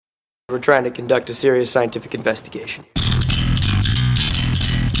We're trying to conduct a serious scientific investigation.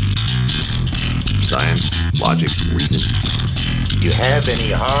 Science, logic, reason. Do you have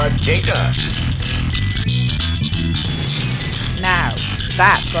any hard data? Now,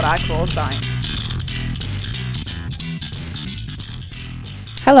 that's what I call science.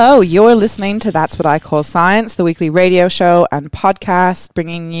 Hello, you're listening to That's What I Call Science, the weekly radio show and podcast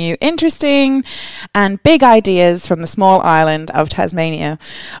bringing you interesting and big ideas from the small island of Tasmania.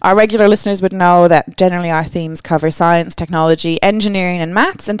 Our regular listeners would know that generally our themes cover science, technology, engineering and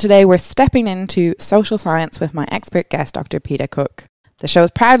maths, and today we're stepping into social science with my expert guest, Dr. Peter Cook. The show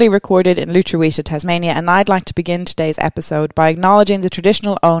is proudly recorded in Lutruwita, Tasmania, and I'd like to begin today's episode by acknowledging the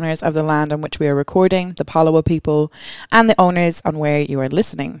traditional owners of the land on which we are recording, the Palawa people, and the owners on where you are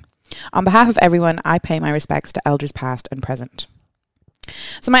listening. On behalf of everyone, I pay my respects to elders past and present.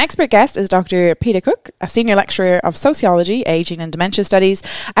 So my expert guest is Dr. Peter Cook, a senior lecturer of sociology, ageing and dementia studies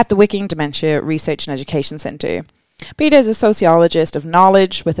at the Wicking Dementia Research and Education Centre. Peter is a sociologist of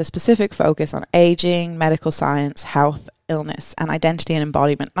knowledge with a specific focus on ageing, medical science, health, illness, and identity and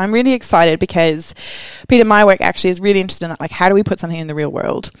embodiment. I'm really excited because, Peter, my work actually is really interested in that, like, how do we put something in the real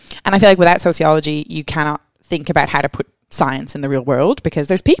world? And I feel like without sociology, you cannot think about how to put science in the real world because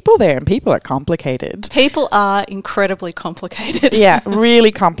there's people there and people are complicated. People are incredibly complicated. Yeah,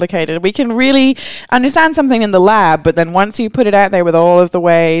 really complicated. We can really understand something in the lab, but then once you put it out there with all of the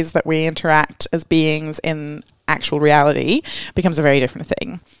ways that we interact as beings in actual reality, becomes a very different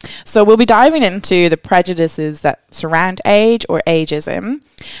thing. So we'll be diving into the prejudices that surround age or ageism.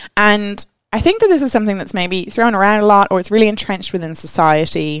 And I think that this is something that's maybe thrown around a lot or it's really entrenched within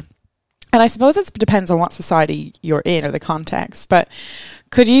society. And I suppose it depends on what society you're in or the context. But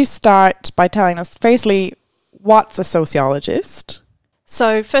could you start by telling us, firstly, what's a sociologist?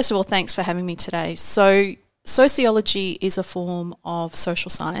 So first of all, thanks for having me today. So sociology is a form of social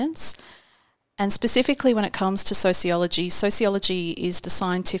science. And specifically when it comes to sociology, sociology is the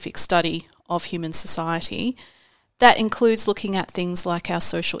scientific study of human society. That includes looking at things like our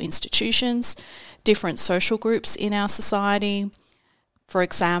social institutions, different social groups in our society, for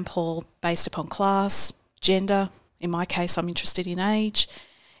example, based upon class, gender. In my case, I'm interested in age.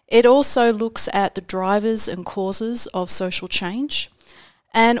 It also looks at the drivers and causes of social change,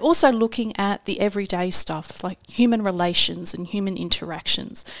 and also looking at the everyday stuff like human relations and human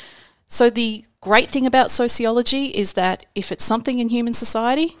interactions. So the great thing about sociology is that if it's something in human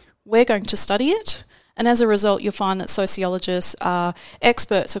society, we're going to study it. And as a result, you'll find that sociologists are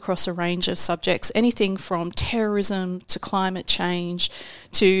experts across a range of subjects, anything from terrorism to climate change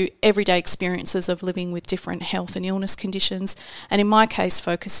to everyday experiences of living with different health and illness conditions. And in my case,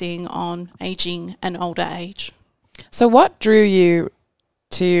 focusing on ageing and older age. So what drew you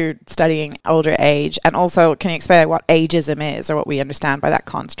to studying older age? And also, can you explain what ageism is or what we understand by that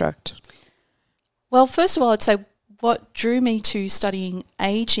construct? Well, first of all, I'd say what drew me to studying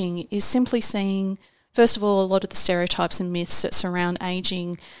ageing is simply seeing, first of all, a lot of the stereotypes and myths that surround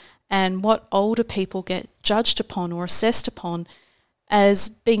ageing and what older people get judged upon or assessed upon as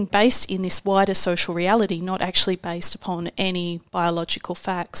being based in this wider social reality, not actually based upon any biological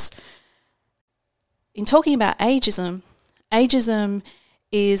facts. In talking about ageism, ageism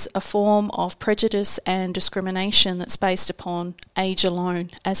is a form of prejudice and discrimination that's based upon age alone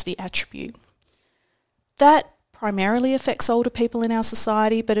as the attribute. That primarily affects older people in our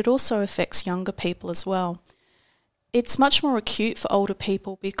society, but it also affects younger people as well. It's much more acute for older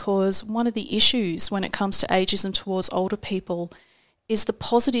people because one of the issues when it comes to ageism towards older people is the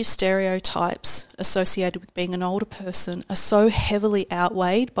positive stereotypes associated with being an older person are so heavily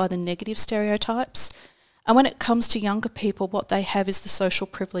outweighed by the negative stereotypes. And when it comes to younger people, what they have is the social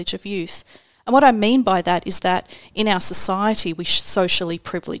privilege of youth. And what I mean by that is that in our society, we socially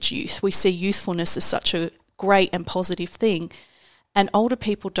privilege youth. We see youthfulness as such a great and positive thing, and older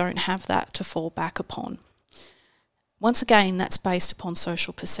people don't have that to fall back upon. Once again, that's based upon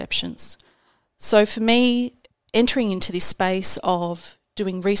social perceptions. So for me, entering into this space of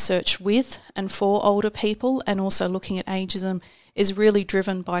doing research with and for older people and also looking at ageism is really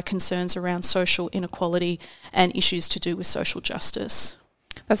driven by concerns around social inequality and issues to do with social justice.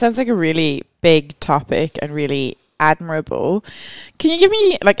 That sounds like a really big topic and really admirable. Can you give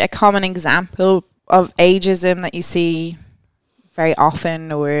me like a common example of ageism that you see very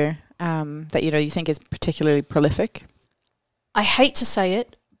often or that you think is particularly prolific? I hate to say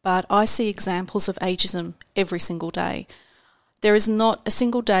it, but I see examples of ageism every single day. There is not a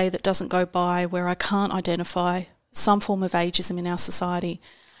single day that doesn't go by where I can't identify some form of ageism in our society.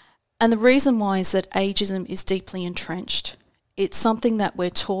 And the reason why is that ageism is deeply entrenched. It's something that we're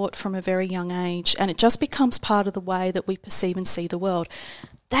taught from a very young age, and it just becomes part of the way that we perceive and see the world.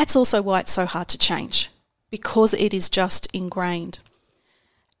 That's also why it's so hard to change, because it is just ingrained.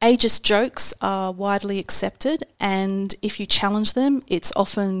 Ageist jokes are widely accepted, and if you challenge them, it's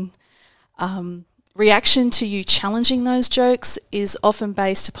often reaction to you challenging those jokes is often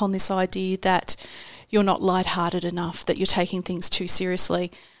based upon this idea that you're not lighthearted enough, that you're taking things too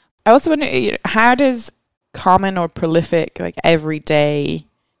seriously. I also wonder, how does common or prolific, like everyday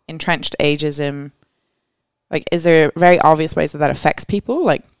entrenched ageism, like is there very obvious ways that affects people,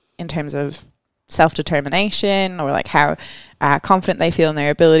 like in terms of self-determination or like how confident they feel in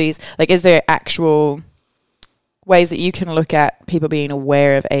their abilities? Like, is there actual ways that you can look at people being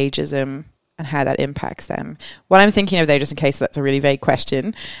aware of ageism and how that impacts them? What I'm thinking of there, just in case that's a really vague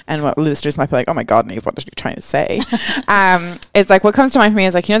question and what listeners might be like, oh my God, Niamh, what are you trying to say? It's like, what comes to mind for me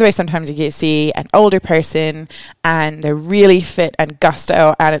is like, you know, the way sometimes you see an older person and they're really fit and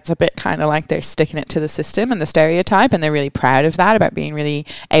gusto, and it's a bit kind of like they're sticking it to the system and the stereotype, and they're really proud of that, about being really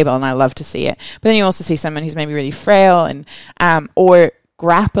able, and I love to see it. But then you also see someone who's maybe really frail and or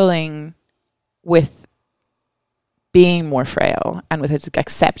grappling with being more frail and with it,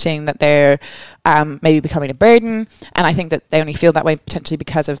 accepting that they're maybe becoming a burden. And I think that they only feel that way potentially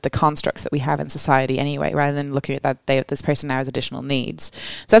because of the constructs that we have in society anyway, rather than looking at that this person now has additional needs.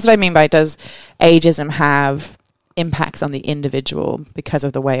 So that's what I mean by, does ageism have impacts on the individual because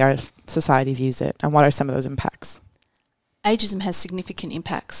of the way our society views it? And what are some of those impacts? Ageism has significant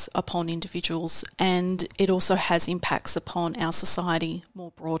impacts upon individuals, and it also has impacts upon our society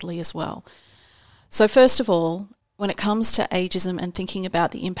more broadly as well. So first of all, when it comes to ageism and thinking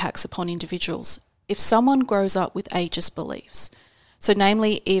about the impacts upon individuals, if someone grows up with ageist beliefs, so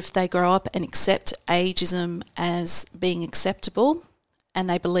namely if they grow up and accept ageism as being acceptable and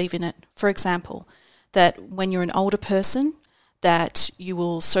they believe in it, for example, that when you're an older person, that you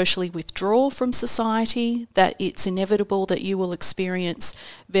will socially withdraw from society, that it's inevitable that you will experience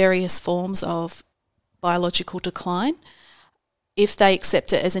various forms of biological decline. If they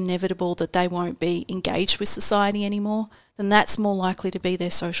accept it as inevitable that they won't be engaged with society anymore, then that's more likely to be their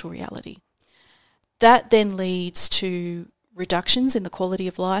social reality. That then leads to reductions in the quality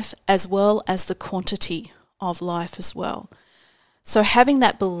of life as well as the quantity of life as well. So having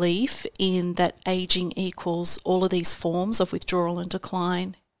that belief in that ageing equals all of these forms of withdrawal and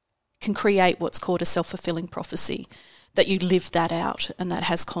decline can create what's called a self-fulfilling prophecy, that you live that out and that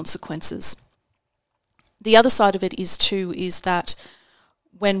has consequences. The other side of it is that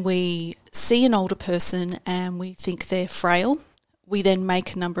when we see an older person and we think they're frail, we then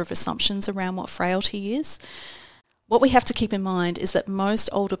make a number of assumptions around what frailty is. What we have to keep in mind is that most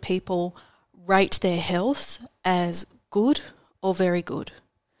older people rate their health as good or very good.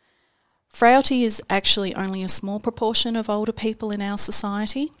 Frailty is actually only a small proportion of older people in our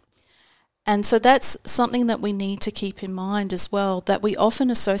society. And so that's something that we need to keep in mind as well, that we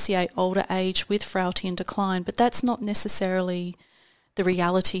often associate older age with frailty and decline, but that's not necessarily the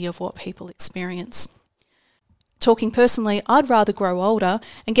reality of what people experience. Talking personally, I'd rather grow older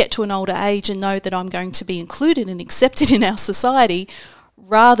and get to an older age and know that I'm going to be included and accepted in our society,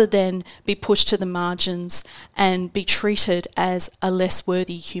 rather than be pushed to the margins and be treated as a less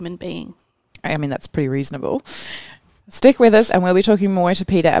worthy human being. I mean, that's pretty reasonable. Stick with us and we'll be talking more to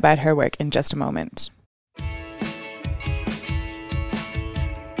Peeta about her work in just a moment.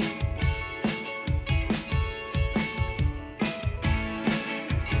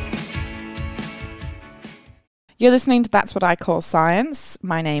 You're listening to That's What I Call Science.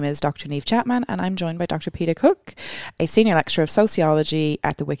 My name is Dr. Niamh Chapman and I'm joined by Dr. Peeta Cook, a Senior Lecturer of Sociology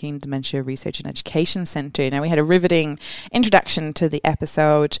at the Wickling Dementia Research and Education Centre. Now, we had a riveting introduction to the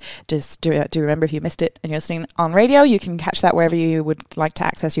episode. Just do remember, if you missed it and you're listening on radio, you can catch that wherever you would like to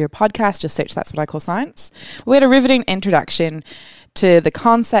access your podcast. Just search That's What I Call Science. We had a riveting introduction to the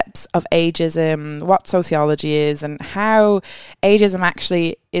concepts of ageism, what sociology is, and how ageism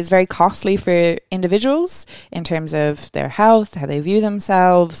actually is very costly for individuals in terms of their health, how they view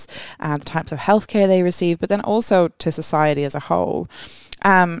themselves, the types of healthcare they receive, but then also to society as a whole.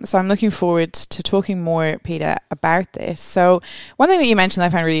 So I'm looking forward to talking more, Peeta, about this. So one thing that you mentioned that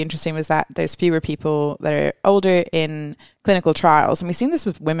I found really interesting was that there's fewer people that are older in clinical trials. And we've seen this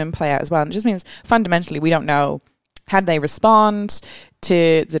with women play out as well. And it just means fundamentally we don't know how they respond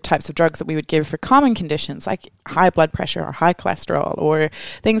to the types of drugs that we would give for common conditions like high blood pressure or high cholesterol, or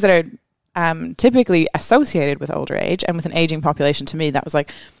things that are typically associated with older age and with an aging population. To me, that was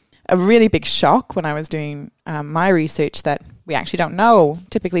like a really big shock when I was doing my research, that we actually don't know,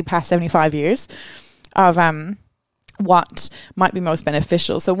 typically past 75 years, of what might be most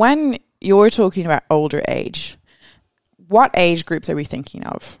beneficial. So when you're talking about older age, what age groups are we thinking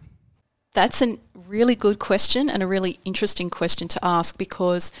of? That's a really good question and a really interesting question to ask,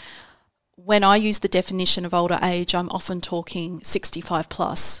 because when I use the definition of older age, I'm often talking 65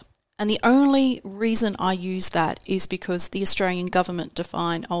 plus. And the only reason I use that is because the Australian government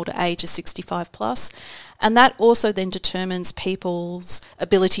define older age as 65 plus, and that also then determines people's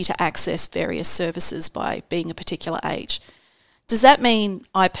ability to access various services by being a particular age. Does that mean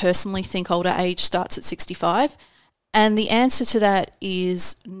I personally think older age starts at 65? And the answer to that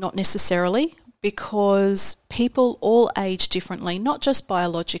is not necessarily, because people all age differently, not just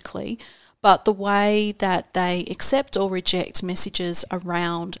biologically, but the way that they accept or reject messages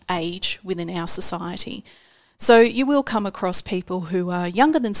around age within our society. So you will come across people who are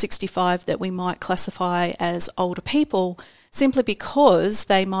younger than 65 that we might classify as older people, simply because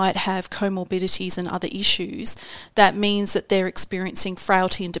they might have comorbidities and other issues. That means that they're experiencing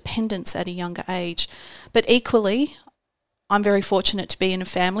frailty and dependence at a younger age. But equally, I'm very fortunate to be in a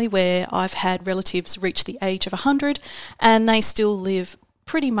family where I've had relatives reach the age of 100 and they still live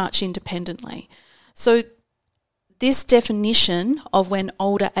pretty much independently. So this definition of when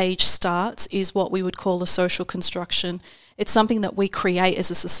older age starts is what we would call a social construction. It's something that we create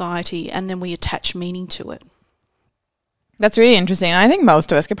as a society and then we attach meaning to it. That's really interesting. I think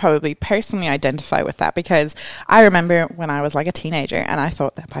most of us could probably personally identify with that, because I remember when I was like a teenager and I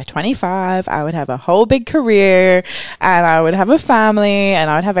thought that by 25 I would have a whole big career and I would have a family and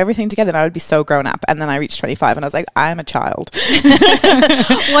I would have everything together and I would be so grown up. And then I reached 25 and I was like, I'm a child.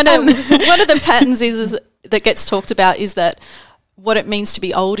 One of the patterns is that gets talked about is that what it means to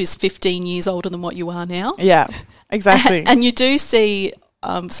be old is 15 years older than what you are now. Yeah, exactly. And you do see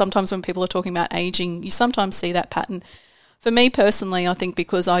sometimes when people are talking about aging, you sometimes see that pattern. For me personally, I think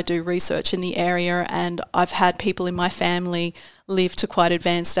because I do research in the area and I've had people in my family live to quite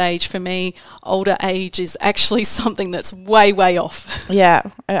advanced age, for me, older age is actually something that's way, way off. Yeah,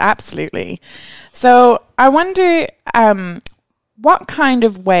 absolutely. So I wonder, what kind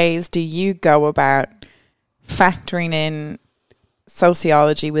of ways do you go about factoring in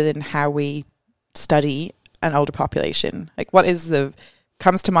sociology within how we study an older population? Like, what is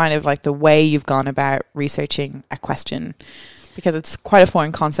comes to mind of like the way you've gone about researching a question, because it's quite a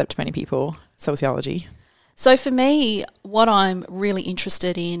foreign concept to many people, sociology. So for me, what I'm really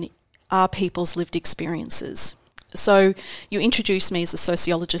interested in are people's lived experiences. So you introduced me as a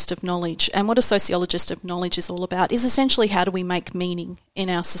sociologist of knowledge, and what a sociologist of knowledge is all about is essentially how do we make meaning in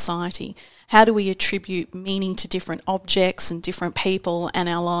our society? How do we attribute meaning to different objects and different people and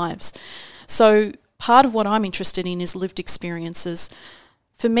our lives? So part of what I'm interested in is lived experiences.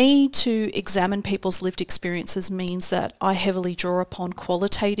 For me, to examine people's lived experiences means that I heavily draw upon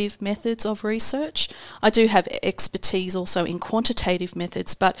qualitative methods of research. I do have expertise also in quantitative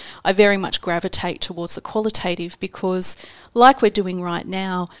methods, but I very much gravitate towards the qualitative because, like we're doing right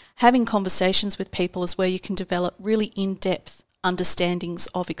now, having conversations with people is where you can develop really in-depth understandings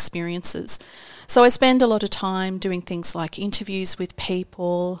of experiences. So I spend a lot of time doing things like interviews with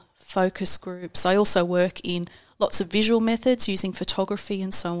people, focus groups. I also work in lots of visual methods using photography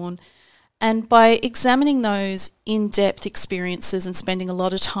and so on. And by examining those in-depth experiences and spending a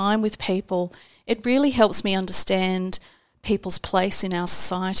lot of time with people, it really helps me understand people's place in our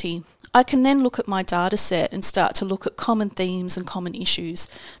society. I can then look at my data set and start to look at common themes and common issues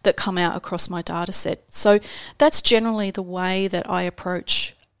that come out across my data set. So that's generally the way that I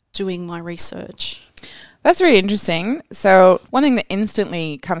approach doing my research. That's really interesting. So one thing that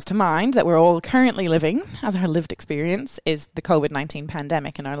instantly comes to mind that we're all currently living as our lived experience is the COVID-19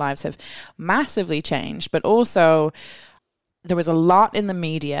 pandemic, and our lives have massively changed. But also there was a lot in the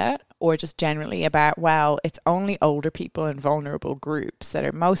media or just generally about, well, it's only older people and vulnerable groups that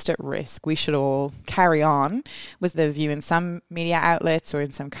are most at risk. We should all carry on, was the view in some media outlets or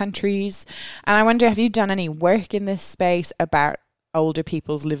in some countries. And I wonder, have you done any work in this space about older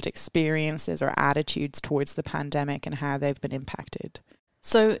people's lived experiences or attitudes towards the pandemic and how they've been impacted?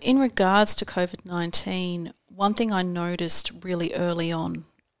 So in regards to COVID-19, one thing I noticed really early on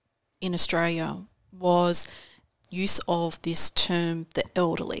in Australia was use of this term, the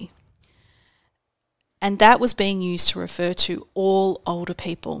elderly. And that was being used to refer to all older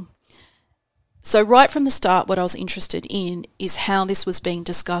people. So right from the start, what I was interested in is how this was being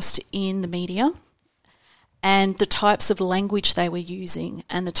discussed in the media, and the types of language they were using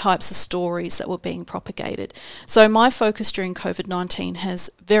and the types of stories that were being propagated. So my focus during COVID-19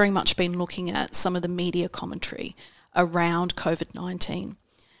 has very much been looking at some of the media commentary around COVID-19.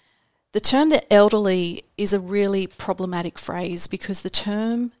 The term the elderly is a really problematic phrase because the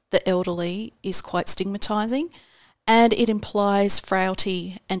term the elderly is quite stigmatising and it implies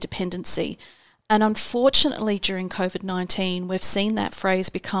frailty and dependency. And unfortunately, during COVID-19, we've seen that phrase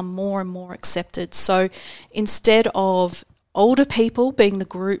become more and more accepted. So instead of older people being the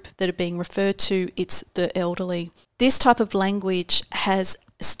group that are being referred to, it's the elderly. This type of language has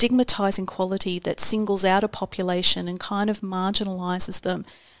a stigmatising quality that singles out a population and kind of marginalises them,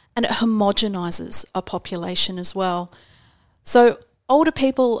 and it homogenises a population as well. So older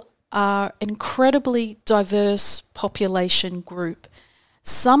people are an incredibly diverse population group.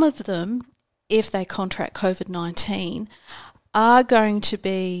 Some of them, if they contract COVID-19, are going to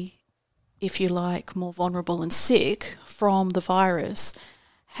be, if you like, more vulnerable and sick from the virus.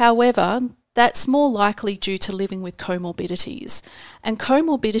 However, that's more likely due to living with comorbidities. And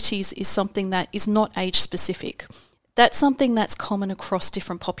comorbidities is something that is not age-specific. That's something that's common across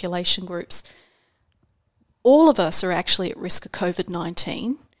different population groups. All of us are actually at risk of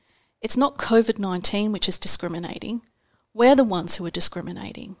COVID-19. It's not COVID-19 which is discriminating. We're the ones who are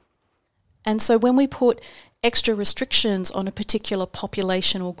discriminating. And so when we put extra restrictions on a particular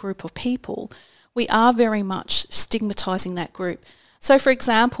population or group of people, we are very much stigmatising that group. So, for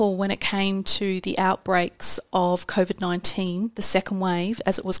example, when it came to the outbreaks of COVID-19, the second wave,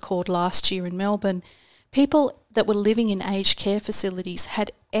 as it was called last year in Melbourne, people that were living in aged care facilities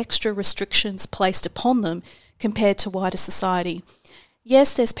had extra restrictions placed upon them compared to wider society.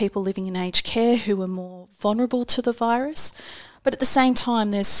 Yes, there's people living in aged care who are more vulnerable to the virus, but at the same time,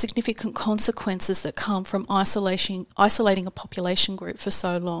 there's significant consequences that come from isolating a population group for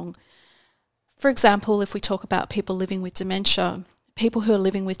so long. For example, if we talk about people living with dementia, people who are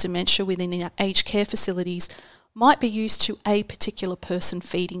living with dementia within aged care facilities might be used to a particular person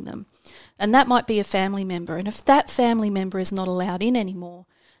feeding them. And that might be a family member. And if that family member is not allowed in anymore,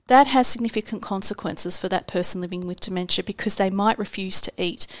 that has significant consequences for that person living with dementia, because they might refuse to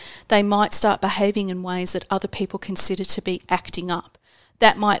eat. They might start behaving in ways that other people consider to be acting up.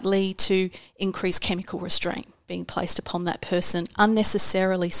 That might lead to increased chemical restraint being placed upon that person,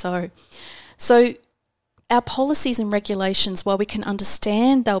 unnecessarily so. So our policies and regulations, while we can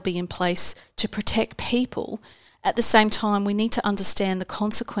understand they'll be in place to protect people, at the same time we need to understand the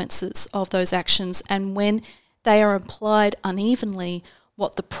consequences of those actions, and when they are applied unevenly,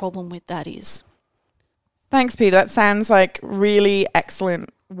 what the problem with that is. Thanks, Peter. That sounds like really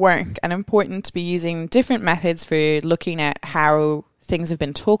excellent work, and important to be using different methods for looking at how things have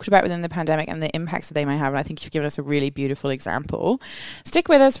been talked about within the pandemic and the impacts that they might have. And I think you've given us a really beautiful example. Stick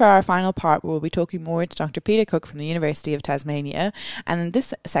with us for our final part, where we'll be talking more to Dr. Peter Cook from the University of Tasmania. And in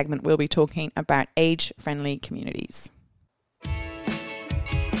this segment, we'll be talking about age-friendly communities.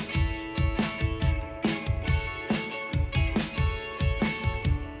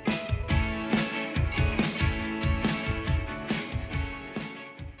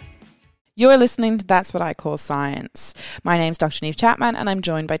 You're listening to That's What I Call Science. My name's Dr. Niamh Chapman, and I'm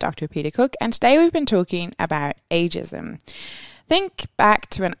joined by Dr. Peter Cook, and today we've been talking about ageism. Think back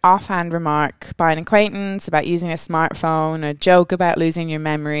to an offhand remark by an acquaintance about using a smartphone, a joke about losing your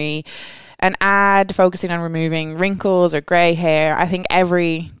memory, an ad focusing on removing wrinkles or grey hair. I think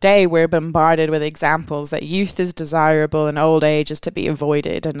every day we're bombarded with examples that youth is desirable and old age is to be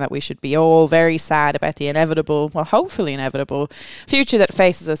avoided, and that we should be all very sad about the inevitable, well, hopefully inevitable, future that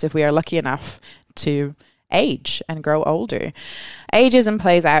faces us if we are lucky enough to age and grow older. Ageism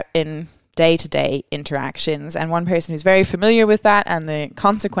plays out in day-to-day interactions, and one person who's very familiar with that and the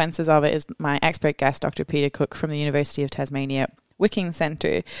consequences of it is my expert guest, Dr. Peter Cook from the University of Tasmania Wicking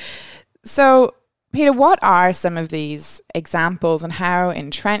Centre. So, Peter, what are some of these examples, and how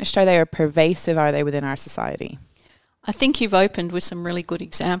entrenched are they, or pervasive are they within our society? I think you've opened with some really good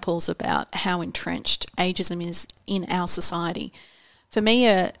examples about how entrenched ageism is in our society. For me,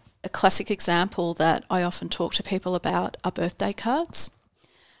 a classic example that I often talk to people about are birthday cards.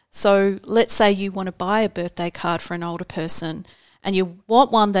 So let's say you want to buy a birthday card for an older person, and you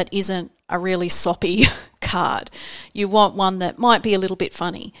want one that isn't a really soppy card. You want one that might be a little bit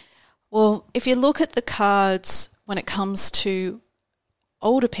funny. Well, if you look at the cards when it comes to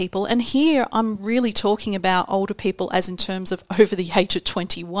older people, and here I'm really talking about older people as in terms of over the age of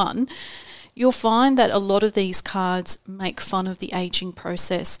 21, you'll find that a lot of these cards make fun of the ageing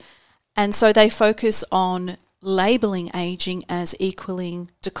process. And so they focus on labelling ageing as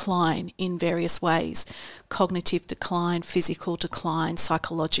equaling decline in various ways: cognitive decline, physical decline,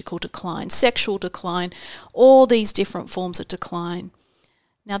 psychological decline, sexual decline, all these different forms of decline.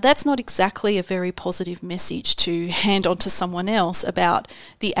 Now, that's not exactly a very positive message to hand on to someone else about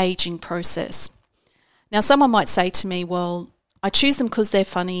the ageing process. Now, someone might say to me, well, I choose them because they're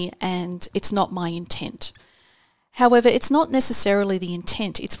funny and it's not my intent. However, it's not necessarily the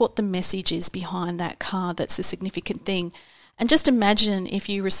intent, it's what the message is behind that card that's a significant thing. And just imagine if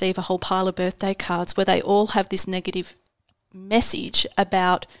you receive a whole pile of birthday cards where they all have this negative message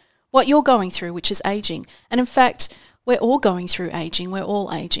about what you're going through, which is aging. And in fact, we're all going through aging. We're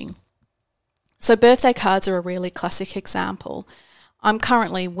all aging. So birthday cards are a really classic example. I'm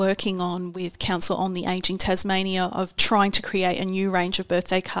currently working on with Council on the Ageing Tasmania of trying to create a new range of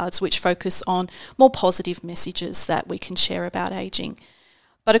birthday cards which focus on more positive messages that we can share about aging.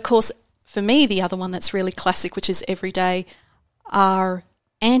 But of course, for me, the other one that's really classic, which is everyday, are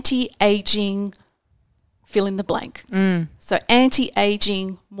anti-aging fill in the blank. So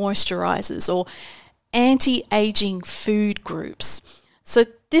anti-aging moisturisers or anti-aging food groups. So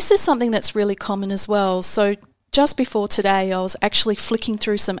this is something that's really common as well. So just before today, I was actually flicking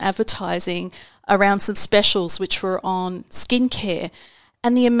through some advertising around some specials which were on skincare,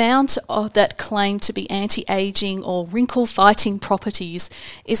 and the amount of that claimed to be anti-aging or wrinkle-fighting properties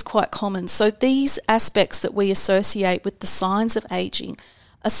is quite common. So these aspects that we associate with the signs of aging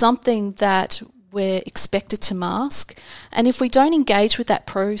are something that we're expected to mask. And if we don't engage with that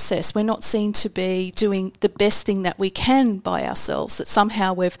process, we're not seen to be doing the best thing that we can by ourselves, that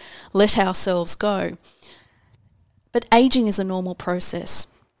somehow we've let ourselves go. But aging is a normal process.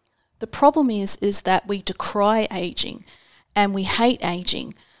 The problem is that we decry aging and we hate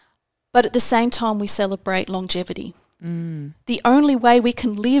aging, but at the same time we celebrate longevity. The only way we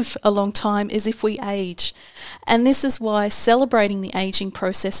can live a long time is if we age. And this is why celebrating the aging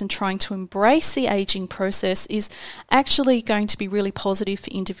process and trying to embrace the aging process is actually going to be really positive for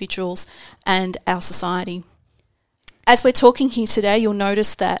individuals and our society. As we're talking here today, you'll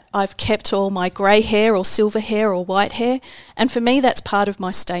notice that I've kept all my grey hair or silver hair or white hair, and for me that's part of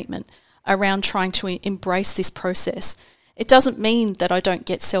my statement around trying to embrace this process. It doesn't mean that I don't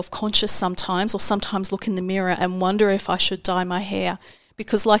get self-conscious sometimes or sometimes look in the mirror and wonder if I should dye my hair,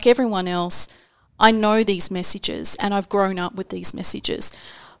 because like everyone else, I know these messages and I've grown up with these messages.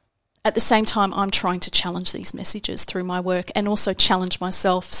 At the same time, I'm trying to challenge these messages through my work and also challenge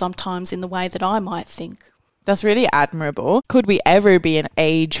myself sometimes in the way that I might think. That's really admirable. Could we ever be an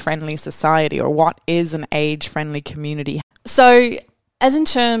age-friendly society, or what is an age-friendly community? So, as in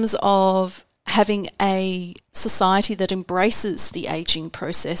terms of having a society that embraces the ageing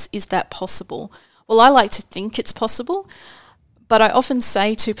process, is that possible? Well, I like to think it's possible, but I often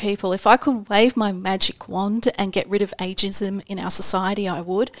say to people, if I could wave my magic wand and get rid of ageism in our society, I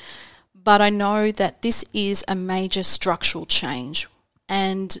would. But I know that this is a major structural change,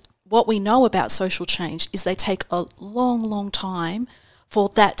 and what we know about social change is they take a long, long time for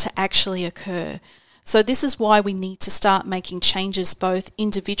that to actually occur. So this is why we need to start making changes both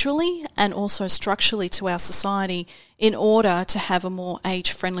individually and also structurally to our society in order to have a more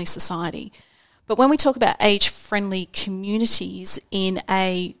age-friendly society. But when we talk about age-friendly communities in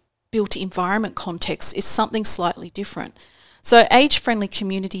a built environment context, it's something slightly different. So age-friendly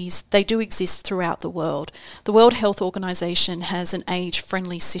communities, they do exist throughout the world. The World Health Organization has an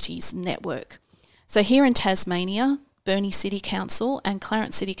age-friendly cities network. So here in Tasmania, Burnie City Council and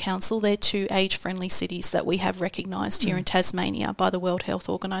Clarence City Council, they're two age-friendly cities that we have recognised here in Tasmania by the World Health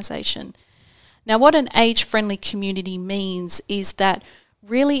Organization. Now, what an age-friendly community means is that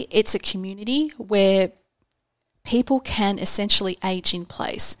really it's a community where people can essentially age in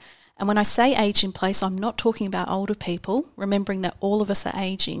place. And when I say age in place, I'm not talking about older people, remembering that all of us are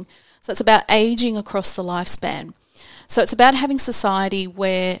aging. So it's about aging across the lifespan. So it's about having society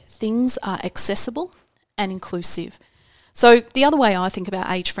where things are accessible and inclusive. So the other way I think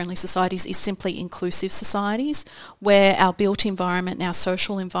about age-friendly societies is simply inclusive societies, where our built environment and our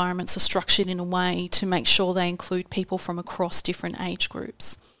social environments are structured in a way to make sure they include people from across different age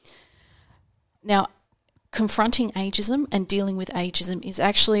groups. Now, confronting ageism and dealing with ageism is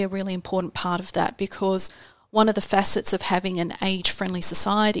actually a really important part of that, because one of the facets of having an age-friendly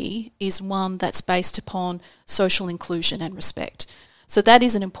society is one that's based upon social inclusion and respect. So that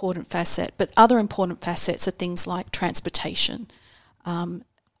is an important facet, but other important facets are things like transportation.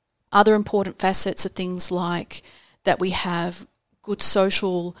 Other important facets are things like that we have good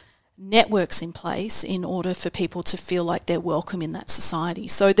social networks in place in order for people to feel like they're welcome in that society.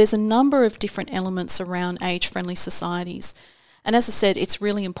 So there's a number of different elements around age-friendly societies. And as I said, it's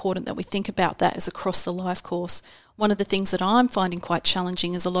really important that we think about that as across the life course. One of the things that I'm finding quite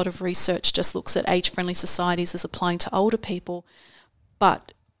challenging is a lot of research just looks at age-friendly societies as applying to older people.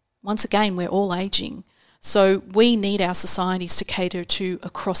 But once again, we're all aging. So we need our societies to cater to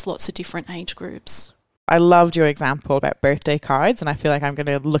across lots of different age groups. I loved your example about birthday cards, and I feel like I'm going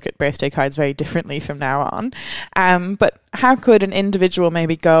to look at birthday cards very differently from now on. But how could an individual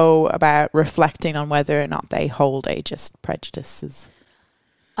maybe go about reflecting on whether or not they hold ageist prejudices?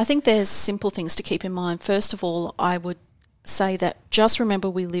 I think there's simple things to keep in mind. First of all, I would say that just remember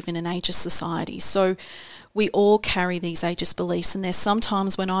we live in an ageist society. So we all carry these ageist beliefs, and there's some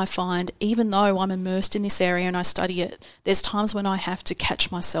times when I find, even though I'm immersed in this area and I study it, there's times when I have to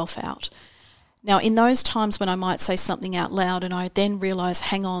catch myself out. Now, in those times when I might say something out loud and I then realise,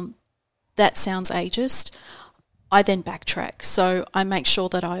 hang on, that sounds ageist, I then backtrack. So I make sure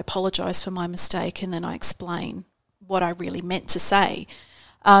that I apologise for my mistake and then I explain what I really meant to say.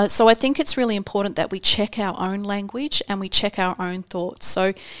 So I think it's really important that we check our own language and we check our own thoughts.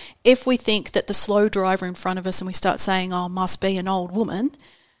 So if we think that the slow driver in front of us and we start saying, oh, must be an old woman,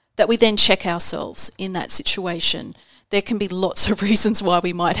 that we then check ourselves in that situation. There can be lots of reasons why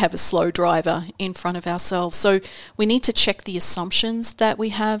we might have a slow driver in front of ourselves. So we need to check the assumptions that we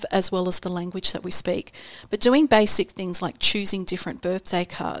have as well as the language that we speak. But doing basic things like choosing different birthday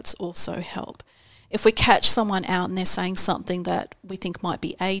cards also help. If we catch someone out and they're saying something that we think might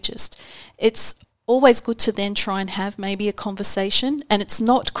be ageist, it's always good to then try and have maybe a conversation. And it's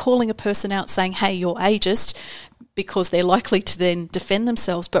not calling a person out saying, hey, you're ageist, because they're likely to then defend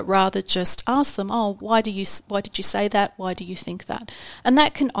themselves, but rather just ask them, oh, why did you say that? Why do you think that? And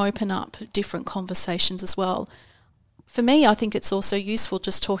that can open up different conversations as well. For me, I think it's also useful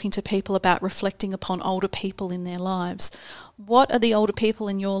just talking to people about reflecting upon older people in their lives. What are the older people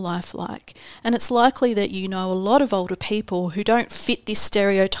in your life like? And it's likely that you know a lot of older people who don't fit this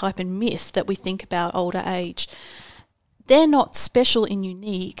stereotype and myth that we think about older age. They're not special and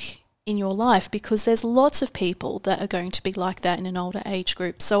unique in your life because there's lots of people that are going to be like that in an older age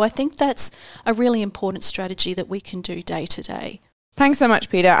group. So I think that's a really important strategy that we can do day to day. Thanks so much,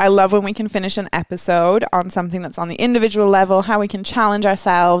 Peter. I love when we can finish an episode on something that's on the individual level, how we can challenge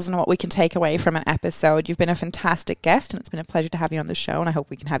ourselves and what we can take away from an episode. You've been a fantastic guest and it's been a pleasure to have you on the show, and I hope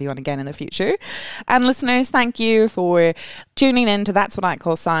we can have you on again in the future. And listeners, thank you for tuning in to That's What I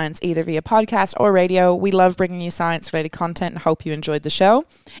Call Science, either via podcast or radio. We love bringing you science-related content and hope you enjoyed the show.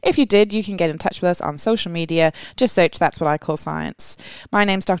 If you did, you can get in touch with us on social media. Just search That's What I Call Science. My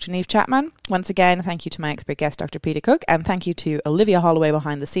name's Dr. Niamh Chapman. Once again, thank you to my expert guest, Dr. Peter Cook, and thank you to Olivia Holloway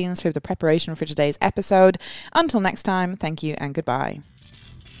behind the scenes for the preparation for today's episode. Until next time, thank you and goodbye.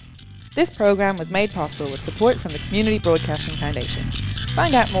 This programme was made possible with support from the Community Broadcasting Foundation.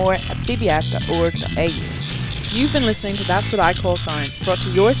 Find out more at cbf.org.au. You've been listening to That's What I Call Science, brought to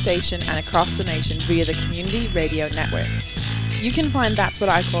your station and across the nation via the Community Radio Network. You can find That's What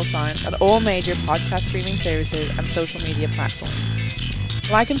I Call Science on all major podcast streaming services and social media platforms.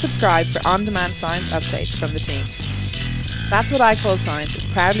 Like and subscribe for on-demand science updates from the team. That's What I Call Science is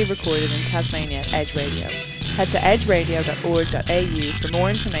proudly recorded in Tasmania at Edge Radio. Head to edgeradio.org.au for more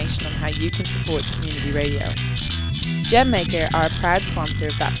information on how you can support community radio. GemMaker are a proud sponsor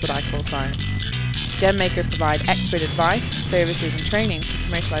of That's What I Call Science. GemMaker provide expert advice, services and training to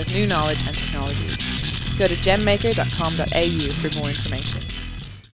commercialise new knowledge and technologies. Go to gemmaker.com.au for more information.